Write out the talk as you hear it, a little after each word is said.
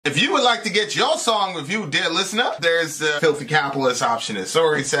If you would like to get your song reviewed, dear listener, there's the Filthy Capitalist option. As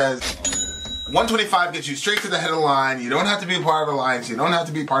Sori says, 125 gets you straight to the head of the line. You don't have to be a part of the alliance. You don't have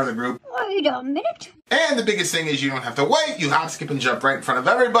to be part of the group. Wait a minute. And the biggest thing is you don't have to wait. You hop, skip, and jump right in front of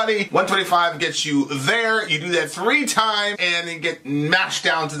everybody. 125 gets you there. You do that 3 times and then get mashed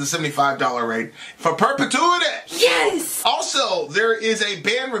down to the $75 rate for perpetuity. Yes! Also, there is a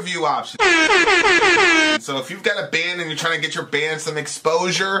band review option. So if you've got a band and you're trying to get your band some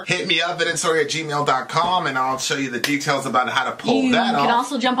exposure, hit me up at vinsori@gmail.com and I'll show you the details about how to pull that off. You can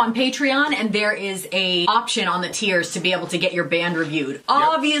also jump on Patreon and there is a option on the tiers to be able to get your band reviewed. Yep.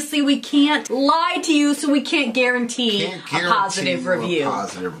 Obviously, we can't lie to you, so we can't guarantee a positive review.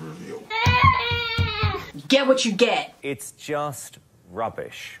 Get what you get. It's just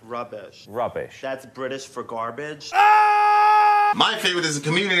rubbish. Rubbish. Rubbish. That's British for garbage. My favorite is the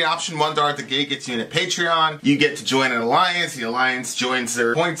community option. $1 at the gate gets you in at Patreon. You get to join an alliance. The alliance joins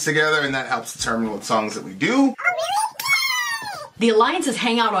their points together, and that helps determine what songs that we do. The alliances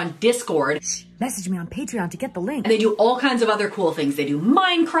hang out on Discord. Message me on Patreon to get the link. And they do all kinds of other cool things. They do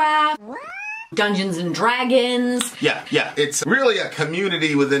Minecraft. Dungeons and Dragons. Yeah. It's really a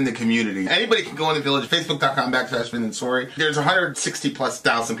community within the community. Anybody can go in the village, facebook.com/Vin and Sori. There's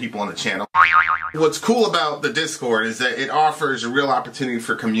 160,000+ people on the channel. What's cool about the Discord is that it offers a real opportunity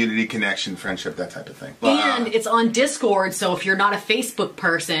for community connection, friendship, that type of thing. And it's on Discord, so if you're not a Facebook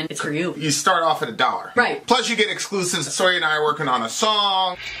person, it's for you. You start off at $1. Right. Plus you get exclusives. Sori and I are working on a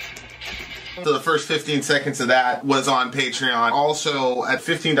song. So the first 15 seconds of that was on Patreon. Also, at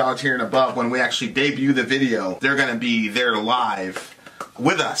 $15 tier and above, when we actually debut the video, they're going to be there live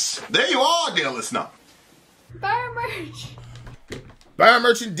with us. There you are, dear listener. Buy our merch. Buy our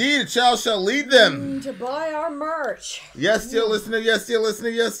merch indeed. A child shall lead them. To buy our merch. Yes, dear listener. Yes, dear listener.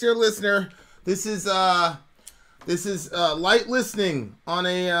 Yes, dear listener. This is light listening on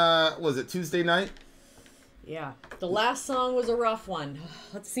a, was it Tuesday night? Yeah, the last song was a rough one.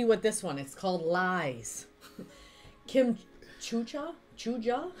 Let's see what this one. It's called Lies. ChuJa.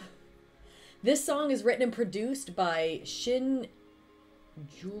 This song is written and produced by Shin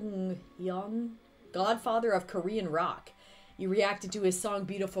Jung-hyun, godfather of Korean rock. He reacted to his song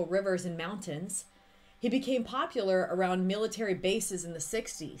Beautiful Rivers and Mountains. He became popular around military bases in the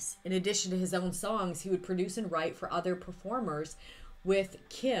 60s. In addition to his own songs, he would produce and write for other performers, with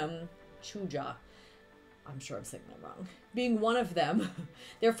ChuJa. I'm sure I'm saying that wrong, being one of them.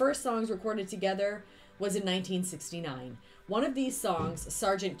 Their first songs recorded together was in 1969. One of these songs,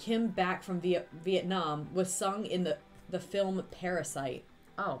 Sergeant Kim Back from Vietnam, was sung in the film Parasite.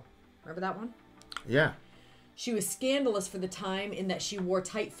 Oh, remember that one? Yeah. She was scandalous for the time in that she wore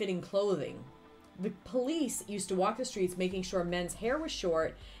tight-fitting clothing. The police used to walk the streets making sure men's hair was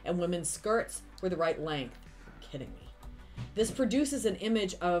short and women's skirts were the right length. You're kidding me. This produces an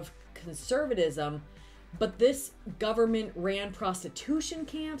image of conservatism, but this government ran prostitution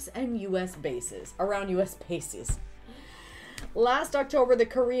camps and around U.S. bases. Last October, the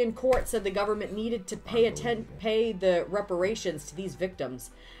Korean court said the government needed to pay the reparations to these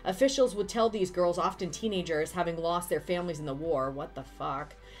victims. Officials would tell these girls, often teenagers, having lost their families in the war, what the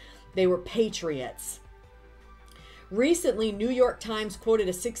fuck, they were patriots. Recently, New York Times quoted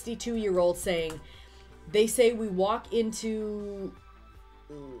a 62-year-old saying, "They say we walk into..."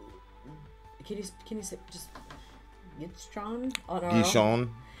 Can you say just Lewiston on our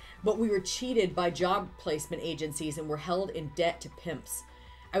own? But we were cheated by job placement agencies and were held in debt to pimps.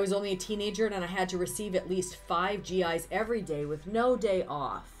 I was only a teenager and I had to receive at least 5 GIs every day with no day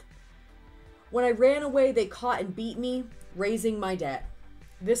off. When I ran away, they caught and beat me, raising my debt.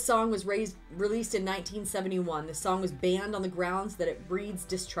 This song was released in 1971. The song was banned on the grounds that it breeds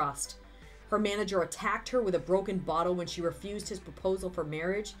distrust. Her manager attacked her with a broken bottle when she refused his proposal for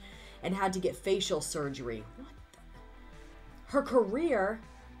marriage and had to get facial surgery. Her career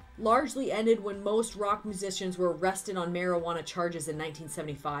largely ended when most rock musicians were arrested on marijuana charges in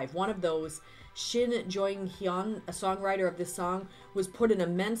 1975. One of those, Shin Jung-hyun, a songwriter of this song, was put in a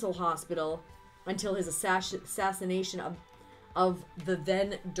mental hospital until his assassination of the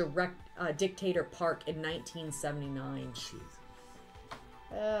then dictator Park in 1979. Jeez.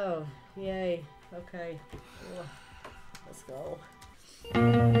 Oh, yay. Okay. Ugh. Let's go.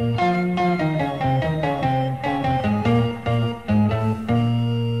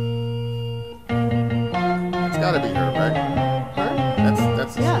 It's gotta be her, right? Her?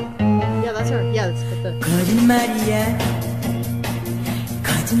 That's yeah. Yeah, that's her. Yeah, that's the 거짓말이야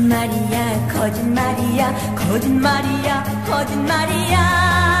거짓말이야 거짓말이야 거짓말이야 거짓말이야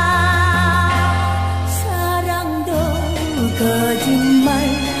사랑도 거짓말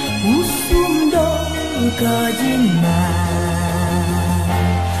웃음도 거짓말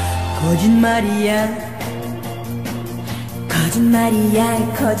거짓말이야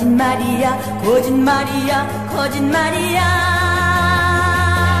거짓말이야 거짓말이야 거짓말이야 거짓말이야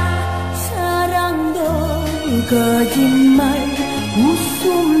사랑도 거짓말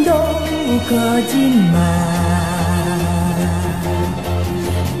웃음도 거짓말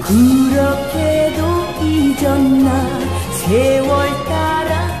그렇게도 잊었나 세월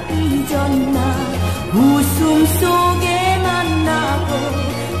따라 잊었나 웃음 속에 만나고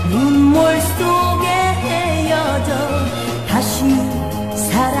눈물 속에 헤어져 다시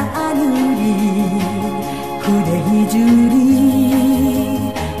사랑 안으리 그대 잊으리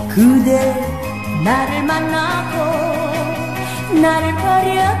그대 나를 만나고 나를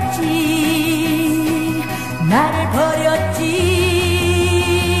버렸지 나를 버렸지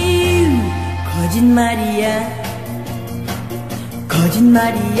거짓말이야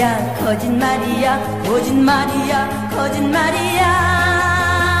거짓말이야 거짓말이야 거짓말이야 거짓말이야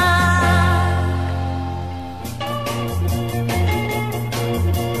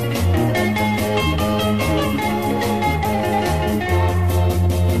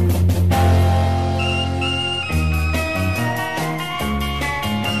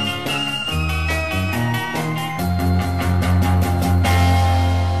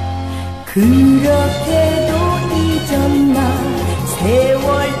그렇게도 잊었나 세월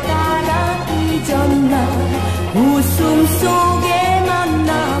따라 잊었나 웃음 속에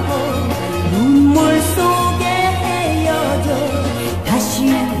만나고 눈물 속에 헤어져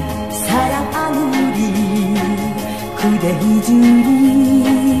다시 사랑 안으리 그대 잊으리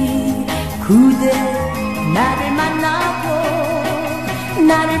그대 나를 만나고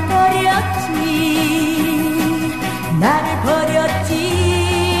나를 버렸지 나를 버렸지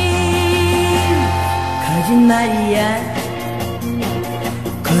거짓말이야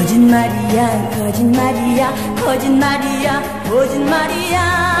거짓말이야 거짓말이야 거짓말이야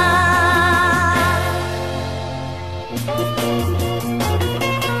거짓말이야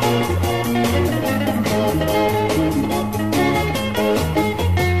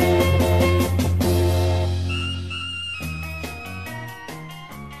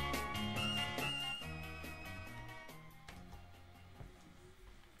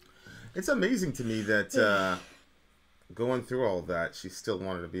It's amazing to me that going through all of that, she still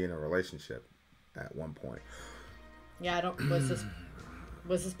wanted to be in a relationship at one point. Yeah, I don't. Was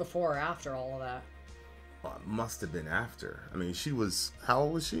this before or after all of that? Well, it must have been after. I mean, she was. How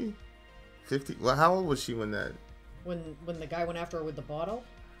old was she? 50. Well, how old was she when that? When the guy went after her with the bottle?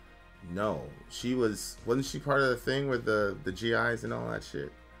 No, she was. Wasn't she part of the thing with the GIs and all that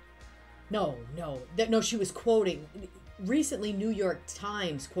shit? No. No, she was quoting. Recently, New York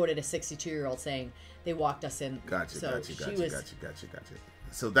Times quoted a 62-year-old saying they walked us in. Gotcha. Gotcha.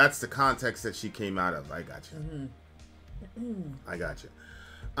 So that's the context that she came out of. I got you. I got you.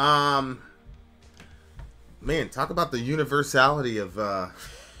 Man, talk about the universality of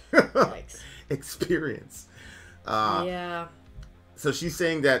experience. Yeah. So she's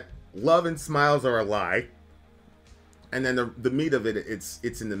saying that love and smiles are a lie. And then the meat of it, it's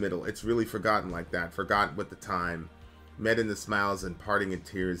in the middle. It's really forgotten like that. Forgotten with the time. Met in the smiles and parting in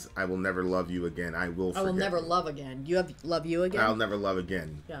tears. I will never love you again. I will forget. I will never love again. You have love you again? I'll never love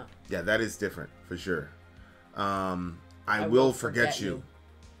again. Yeah. Yeah, that is different for sure. I will forget you.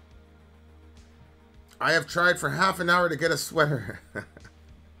 I have tried for half an hour to get a sweater.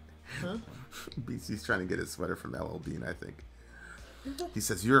 Huh? BC's trying to get a sweater from LL Bean, I think. He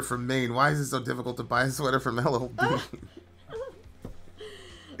says, "You're from Maine. Why is it so difficult to buy a sweater from LL Bean?"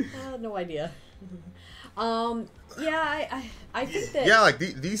 No idea. Yeah, I think that. Yeah, like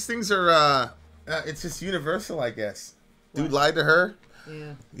these things are. It's just universal, I guess. Dude lied to her.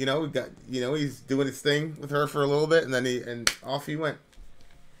 Yeah. You know, he's doing his thing with her for a little bit, and then off he went.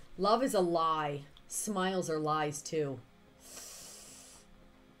 Love is a lie. Smiles are lies too.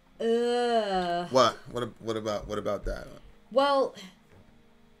 What? What about that? Well,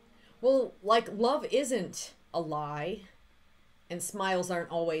 like love isn't a lie, and smiles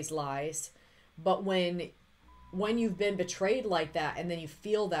aren't always lies. But when you've been betrayed like that, and then you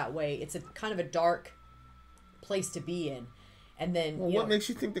feel that way, it's a kind of a dark place to be in. And then, what makes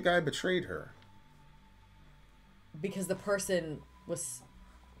you think the guy betrayed her? Because the person was.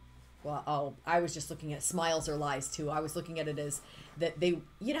 Well, I was just looking at smiles or lies too. I was looking at it as that they,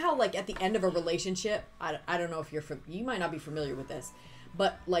 you know how like at the end of a relationship, I don't know if you might not be familiar with this,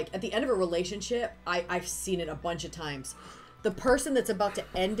 but like at the end of a relationship, I've seen it a bunch of times. The person that's about to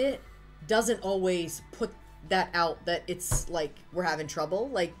end it doesn't always put that out that it's like we're having trouble.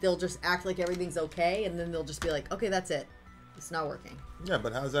 Like they'll just act like everything's okay, and then they'll just be like, okay, that's it. It's not working. Yeah,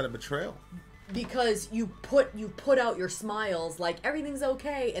 but how's that a betrayal? because you put out your smiles like everything's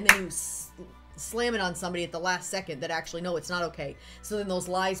okay, and then you slam it on somebody at the last second that actually no, it's not okay. So then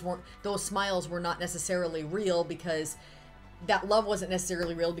those smiles were not necessarily real, because that love wasn't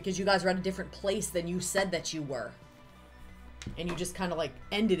necessarily real, because you guys were at a different place than you said that you were, and you just kind of like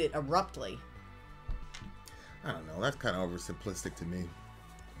ended it abruptly. I don't know. That's kind of oversimplistic to me,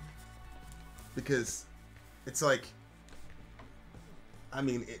 because it's like, I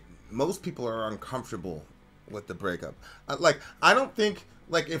mean, most people are uncomfortable with the breakup. Like, I don't think,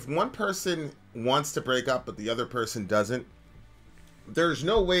 like, if one person wants to break up but the other person doesn't, there's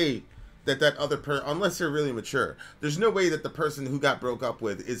no way that other person, unless they're really mature, there's no way that the person who got broke up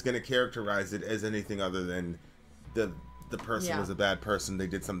with is going to characterize it as anything other than the person was a bad person, they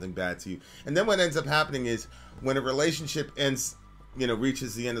did something bad to you. And then what ends up happening is, when a relationship ends,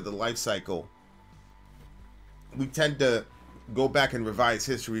 reaches the end of the life cycle, we tend to go back and revise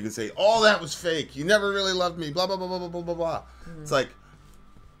history. You can say, "Oh, that was fake. You never really loved me." Blah blah blah blah blah blah blah blah. It's like,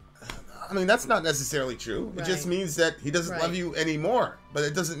 I mean, that's not necessarily true. It just means that he doesn't love you anymore. But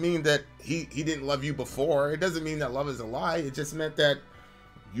it doesn't mean that he didn't love you before. It doesn't mean that love is a lie. It just meant that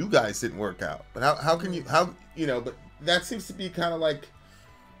you guys didn't work out. But how can you But that seems to be kind of like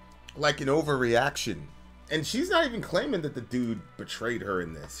an overreaction. And she's not even claiming that the dude betrayed her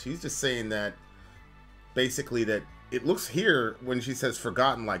in this. She's just saying that, basically, that it looks here, when she says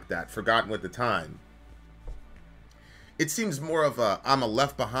forgotten like that, forgotten with the time, it seems more of a I'm a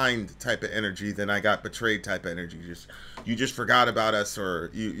left behind type of energy than I got betrayed type of energy. You just forgot about us, or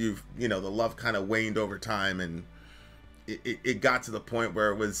you've the love kind of waned over time, and it got to the point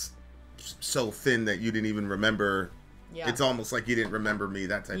where it was so thin that you didn't even remember. Yeah. It's almost like you didn't remember me,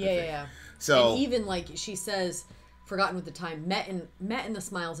 that type of thing. Yeah. So, and even like she says, forgotten with the time, met in the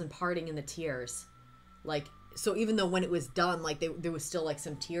smiles and parting in the tears. Like, so even though when it was done, like there was still like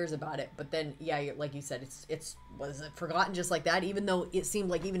some tears about it, but then like you said, was it forgotten just like that? Even though it seemed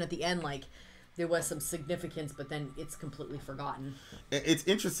like even at the end, like there was some significance, but then it's completely forgotten. It's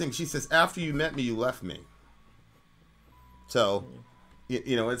interesting. She says, "After you met me, you left me." So.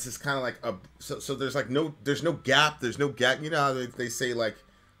 It's just kind of like so there's like there's no gap. There's no gap. You know how they say, like,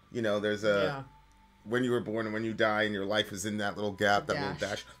 there's a when you were born and when you die, and your life is in that little gap, that little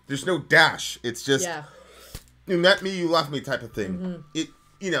dash. There's no dash. It's just you met me, you left me type of thing.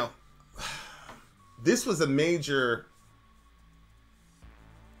 Mm-hmm. This was a major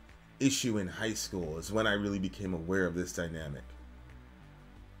issue in high school, is when I really became aware of this dynamic.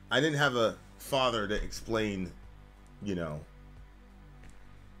 I didn't have a father to explain,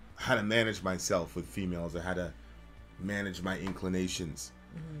 how to manage myself with females, or how to manage my inclinations.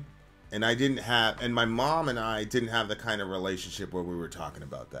 Mm-hmm. And my mom and I didn't have the kind of relationship where we were talking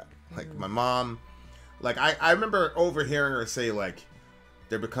about that. Like, my mom, like, I remember overhearing her say, like,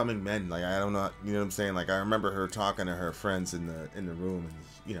 they're becoming men. Like, I don't know, you know what I'm saying? Like, I remember her talking to her friends in the room,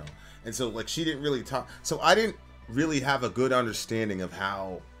 and, and so, like, she didn't really talk. So I didn't really have a good understanding of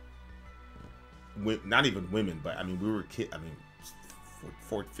how, not even women, but, I mean, we were kids,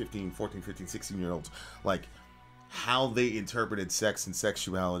 14, 15, 16 year olds, like, how they interpreted sex and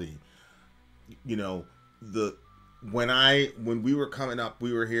sexuality. When we were coming up,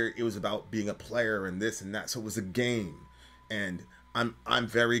 we were here, it was about being a player and this and that, so it was a game, and I'm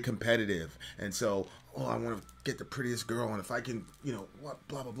very competitive, and so I want to get the prettiest girl, and if I can, what,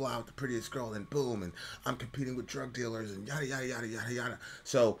 blah blah blah, with the prettiest girl, then boom, and I'm competing with drug dealers and yada yada yada yada yada.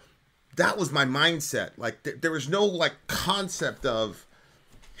 So that was my mindset. Like, there was no, like, concept of,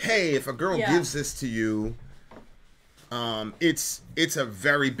 hey, if a girl gives this to you, it's a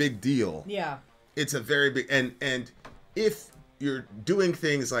very big deal. Yeah. It's a very big, and if you're doing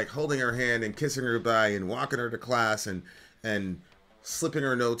things like holding her hand and kissing her goodbye and walking her to class and slipping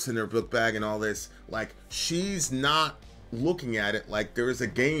her notes in her book bag and all this, like, she's not looking at it like there is a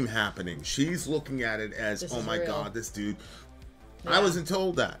game happening. She's looking at it as, oh my God, this dude. Yeah. I wasn't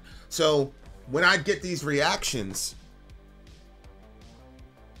told that. So when I get these reactions,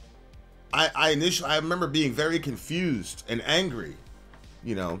 I remember being very confused and angry,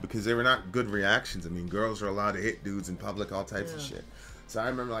 because they were not good reactions. I mean, girls are allowed to hit dudes in public, all types of shit. So I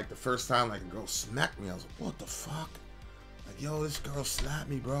remember, like, the first time, like, a girl smacked me, I was like, what the fuck? Like, yo, this girl slapped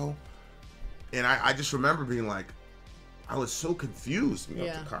me, bro. And I just remember being like, I was so confused.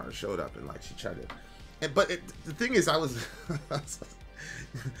 The car showed up, and, like, she tried to. But the thing is, I was,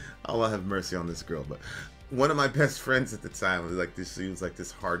 Allah have mercy on this girl, but one of my best friends at the time was like this. She was like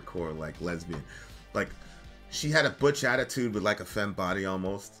this hardcore, like, lesbian. Like, she had a butch attitude with, like, a femme body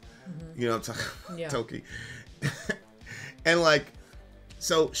almost. Mm-hmm. You know what I'm talking? Yeah. Toki. And, like,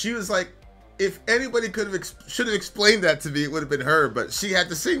 so she was like, if anybody should have explained that to me, it would have been her. But she had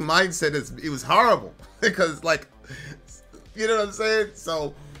the same mindset as it was horrible because, like, you know what I'm saying?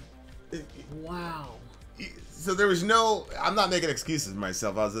 So, wow. So there was no. I'm not making excuses for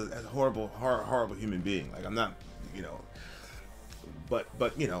myself. I was a horrible human being. Like I'm not, you know.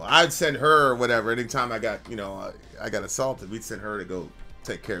 But you know, I'd send her or whatever. Anytime I got, you know, I got assaulted, we'd send her to go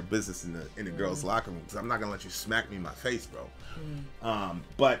take care of business in the girls' locker room. Because I'm not gonna let you smack me in my face, bro.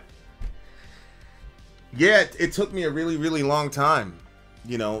 But yeah, it took me a really long time,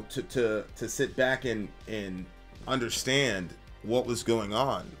 you know, to sit back and understand what was going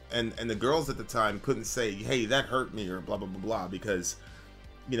on. And the girls at the time couldn't say, hey, that hurt me or blah blah blah blah, because,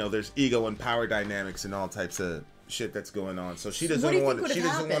 you know, there's ego and power dynamics and all types of shit that's going on. So she doesn't want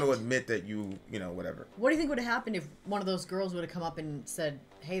to admit that you know, whatever. What do you think would have happened if one of those girls would have come up and said,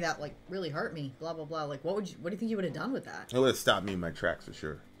 hey, that like really hurt me, blah blah blah? Like what do you think you would have done with that? It would have stopped me in my tracks for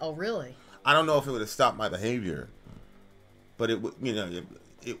sure. Oh really? I don't know if it would have stopped my behavior, but it would, you know,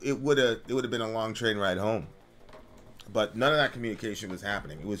 it would have been a long train ride home. But none of that communication was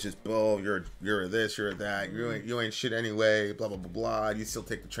happening. It was just, oh, you're this, you're that, you ain't shit anyway, blah blah blah blah. You still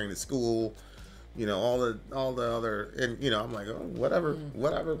take the train to school, you know, all the other, and you know, I'm like, oh, whatever,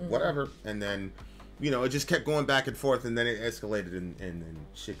 and then, you know, it just kept going back and forth, and then it escalated, and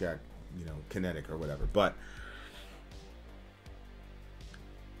shit got, you know, kinetic or whatever. But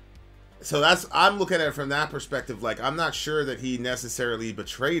so I'm looking at it from that perspective. Like, I'm not sure that he necessarily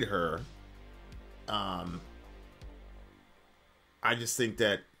betrayed her. I just think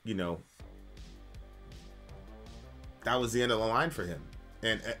that, you know, that was the end of the line for him.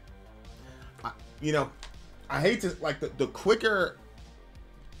 And, you know, I hate to, like, the quicker,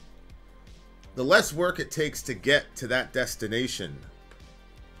 the less work it takes to get to that destination,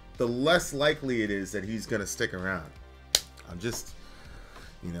 the less likely it is that he's going to stick around. I'm just,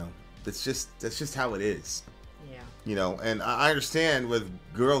 you know, that's just how it is. Yeah. You know, and I understand with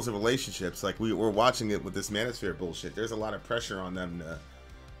girls in relationships, like we're watching it with this manosphere bullshit. There's a lot of pressure on them to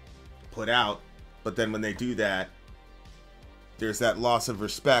put out, but then when they do that, there's that loss of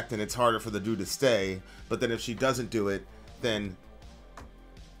respect, and it's harder for the dude to stay. But then if she doesn't do it, then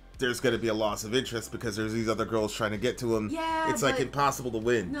there's going to be a loss of interest because there's these other girls trying to get to him. Yeah, it's like impossible to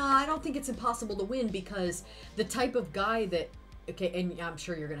win. No, I don't think it's impossible to win, because the type of guy that, okay, and I'm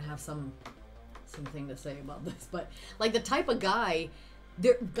sure you're going to have something to say about this, but like the type of guy,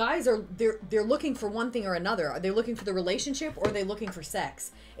 they're looking for one thing or another. Are they looking for the relationship, or are they looking for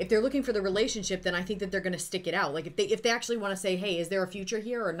sex? If they're looking for the relationship, then I think that they're going to stick it out. Like if they actually want to say, hey, is there a future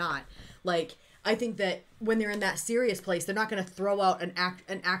here or not? Like, I think that when they're in that serious place, they're not going to throw out an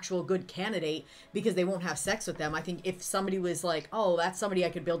actual good candidate because they won't have sex with them. I think if somebody was like, oh, that's somebody I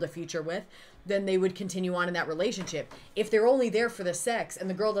could build a future with, then they would continue on in that relationship. If they're only there for the sex and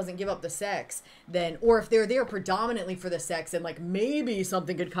the girl doesn't give up the sex, then, or if they're there predominantly for the sex and like maybe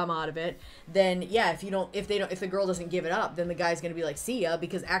something could come out of it, then yeah, if the girl doesn't give it up, then the guy's going to be like, see ya,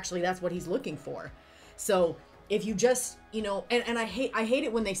 because actually that's what he's looking for. So if you just, you know, and I hate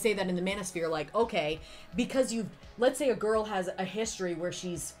it when they say that in the manosphere, like, okay, because let's say a girl has a history where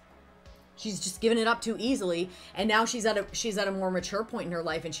she's just given it up too easily, and now she's at a more mature point in her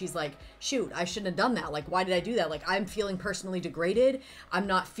life, and she's like, shoot, I shouldn't have done that. Like, why did I do that? Like, I'm feeling personally degraded. I'm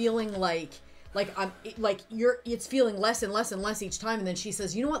not feeling it's feeling less and less and less each time. And then she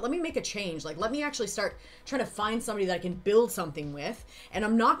says, you know what, let me make a change. Like, let me actually start trying to find somebody that I can build something with. And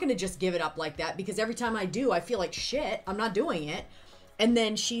I'm not going to just give it up like that, because every time I do, I feel like shit. I'm not doing it. And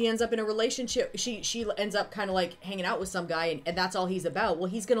then she ends up in a relationship. She ends up kind of like hanging out with some guy, and that's all he's about. Well,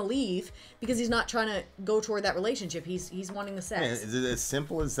 he's gonna leave because he's not trying to go toward that relationship. He's wanting the sex. Man, is it as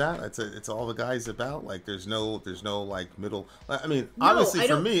simple as that? It's all the guy's about. Like there's no like middle. I mean, no, obviously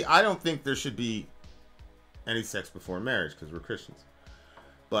for me, I don't think there should be any sex before marriage because we're Christians.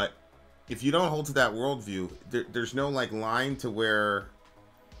 But if you don't hold to that worldview, there's no like line to where,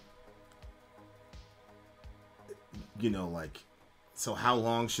 you know, like. So how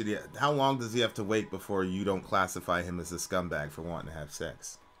long does he have to wait before you don't classify him as a scumbag for wanting to have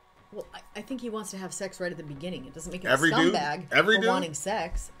sex? Well, I think he wants to have sex right at the beginning. It doesn't make him a scumbag for wanting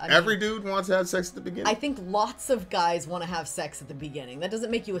sex. Every dude wants to have sex at the beginning. I think lots of guys want to have sex at the beginning. That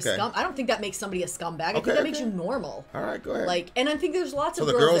doesn't make you a scum. I don't think that makes somebody a scumbag. I think that makes you normal. All right, go ahead. Like, and I think there's lots of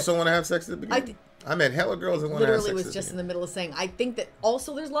girls. So the girls don't want to have sex at the beginning? I met hella girls that want to have sex. Literally was just in the middle of saying, I think that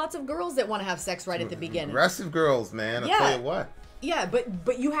also there's lots of girls that want to have sex right at the beginning. Aggressive girls, man. I'll tell you what. Yeah,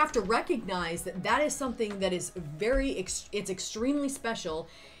 but you have to recognize that is something that is it's extremely special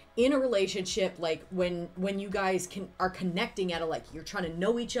in a relationship. Like when you guys are connecting at like you're trying to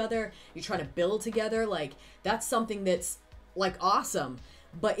know each other, you're trying to build together. Like that's something that's like awesome.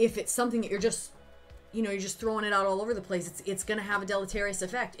 But if it's something that you're just, you know, you're just throwing it out all over the place, it's going to have a deleterious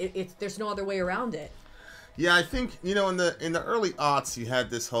effect. There's no other way around it. Yeah, I think, you know, in the early aughts, you had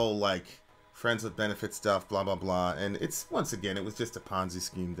this whole, like, friends with benefit stuff, blah, blah, blah. And it's, once again, it was just a Ponzi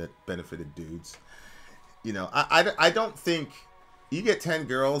scheme that benefited dudes. You know, I don't think, you get 10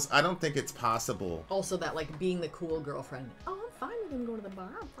 girls, I don't think it's possible. Also that, like, being the cool girlfriend. Oh, I'm fine with him going to the bar.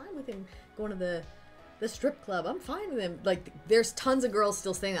 I'm fine with him going to the strip club. I'm fine with him. Like, there's tons of girls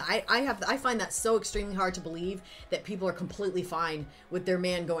still saying that. I find that so extremely hard to believe that people are completely fine with their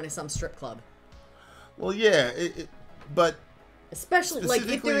man going to some strip club. Well, yeah, but especially like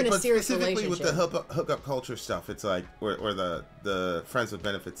if they're in a serious specifically relationship. with the hookup culture stuff, it's like, or the friends with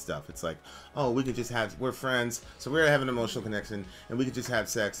benefits stuff, it's like, oh, we could just have, we're friends, so we're having an emotional connection, and we could just have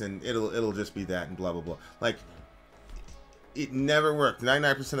sex, and it'll just be that, and blah blah blah. Like, it never worked.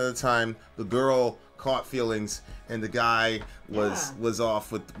 99% of the time, the girl caught feelings, and the guy was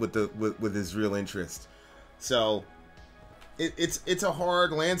off with his real interest. So it's a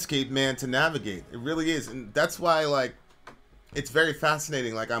hard landscape, man, to navigate. It really is, and that's why, like, it's very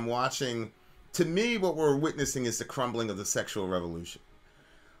fascinating. Like, I'm watching. To me, what we're witnessing is the crumbling of the sexual revolution.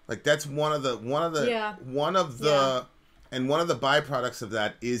 Like, that's one of the byproducts of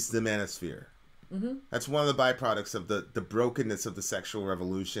that is the manosphere. Mm-hmm. That's one of the byproducts of the brokenness of the sexual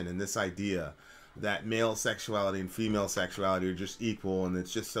revolution, and this idea that male sexuality and female sexuality are just equal, and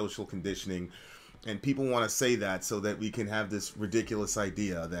it's just social conditioning. And people want to say that so that we can have this ridiculous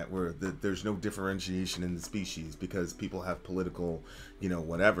idea that there's no differentiation in the species because people have political, you know,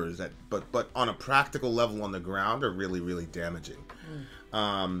 whatevers that, but on a practical level on the ground are really, really damaging.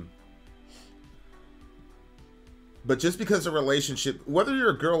 But just because a relationship, whether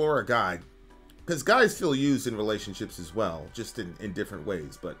you're a girl or a guy, because guys feel used in relationships as well, just in different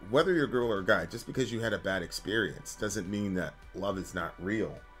ways. But whether you're a girl or a guy, just because you had a bad experience doesn't mean that love is not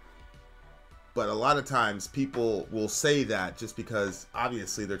real. But a lot of times people will say that just because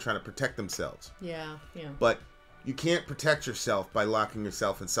obviously they're trying to protect themselves. Yeah, yeah. But you can't protect yourself by locking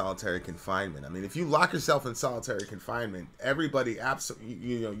yourself in solitary confinement. I mean, if you lock yourself in solitary confinement, everybody absolutely,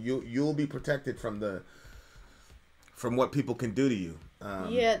 you know, you'll be protected from what people can do to you.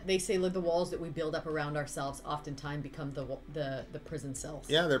 Yeah, they say the walls that we build up around ourselves oftentimes become the prison cells.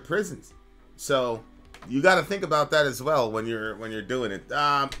 Yeah, they're prisons. So you got to think about that as well when you're doing it.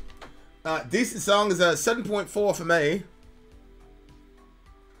 Decent song is a 7.4 for me.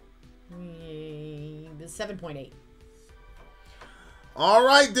 The 7.8. All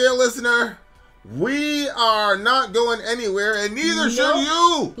right, dear listener. We are not going anywhere, and neither should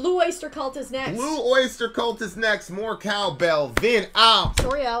you. Blue Oyster Cult is next. Blue Oyster Cult is next. More cowbell. Vin out.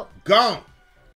 Sori out. Gone.